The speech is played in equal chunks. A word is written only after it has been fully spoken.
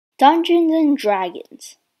Dungeons and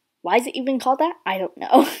Dragons. Why is it even called that? I don't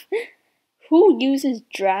know. Who uses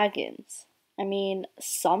dragons? I mean,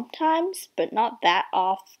 sometimes, but not that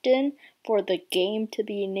often for the game to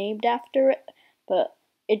be named after it, but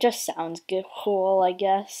it just sounds good, cool, I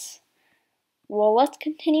guess. Well, let's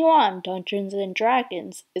continue on. Dungeons and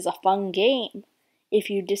Dragons is a fun game.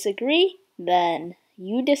 If you disagree, then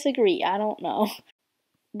you disagree. I don't know.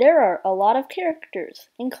 There are a lot of characters,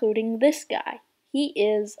 including this guy. He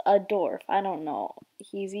is a dwarf. I don't know.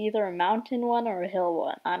 He's either a mountain one or a hill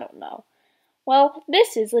one. I don't know. Well,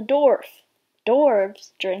 this is a dwarf.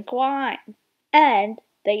 Dwarves drink wine. And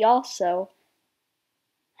they also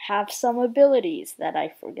have some abilities that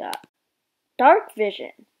I forgot. Dark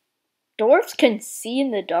vision. Dwarves can see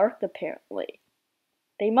in the dark, apparently.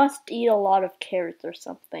 They must eat a lot of carrots or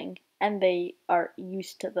something, and they are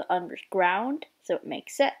used to the underground, so it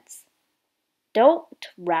makes sense. Don't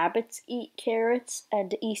rabbits eat carrots?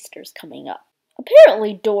 And Easter's coming up.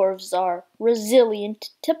 Apparently dwarves are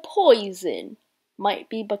resilient to poison. Might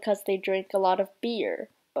be because they drink a lot of beer,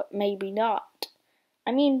 but maybe not.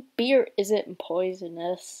 I mean, beer isn't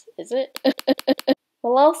poisonous, is it?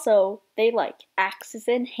 Well, also, they like axes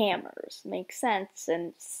and hammers. Makes sense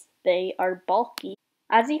since they are bulky.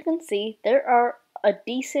 As you can see, there are a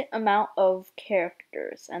decent amount of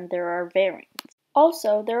characters, and there are variants.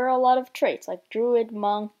 Also, there are a lot of traits like druid,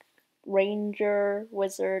 monk, ranger,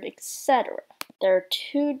 wizard, etc. There are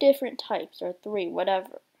 2 different types, or 3,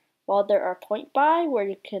 whatever. While there are point buy, where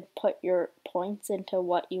you can put your points into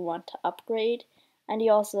what you want to upgrade, and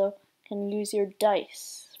you also can use your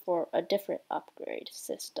dice for a different upgrade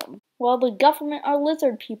system. While the government are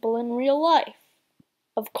lizard people in real life.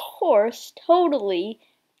 Of course, totally,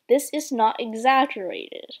 this is not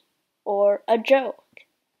exaggerated, or a joke.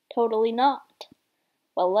 Totally not.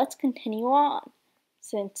 Well, let's continue on.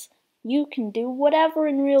 Since you can do whatever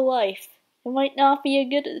in real life, it might not be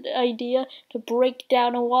a good idea to break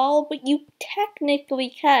down a wall, but you technically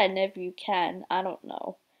can if you can. I don't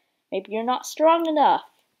know. Maybe you're not strong enough.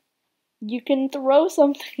 You can throw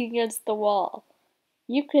something against the wall.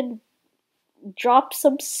 You can drop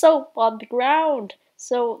some soap on the ground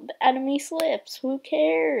so the enemy slips. Who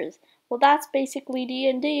cares? Well, that's basically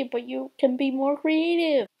D&D, but you can be more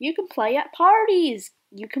creative. You can play at parties.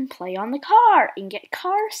 You can play on the car and get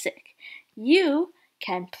car sick. You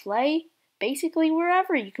can play basically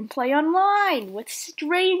wherever. You can play online with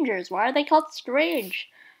strangers. Why are they called strange?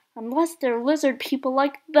 Unless they're lizard people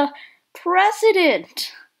like the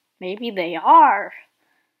president. Maybe they are.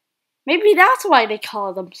 Maybe that's why they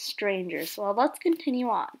call them strangers. Well, let's continue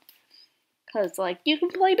on. Because, like, you can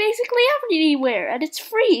play basically anywhere, and it's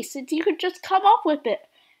free, since you could just come up with it.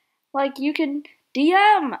 Like, you can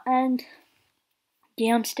DM, and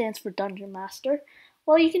DM stands for Dungeon Master.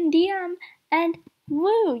 Well, you can DM, and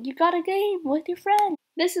woo, you got a game with your friend.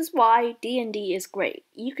 This is why D&D is great.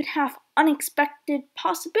 You can have unexpected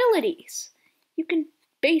possibilities. You can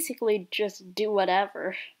basically just do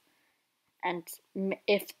whatever. And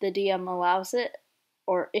if the DM allows it,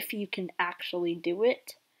 or if you can actually do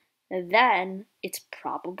it, then it's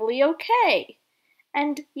probably okay.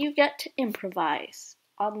 And you get to improvise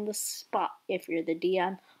on the spot if you're the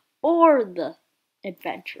DM or the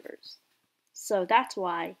adventurers. So that's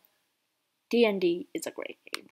why D&D is a great game.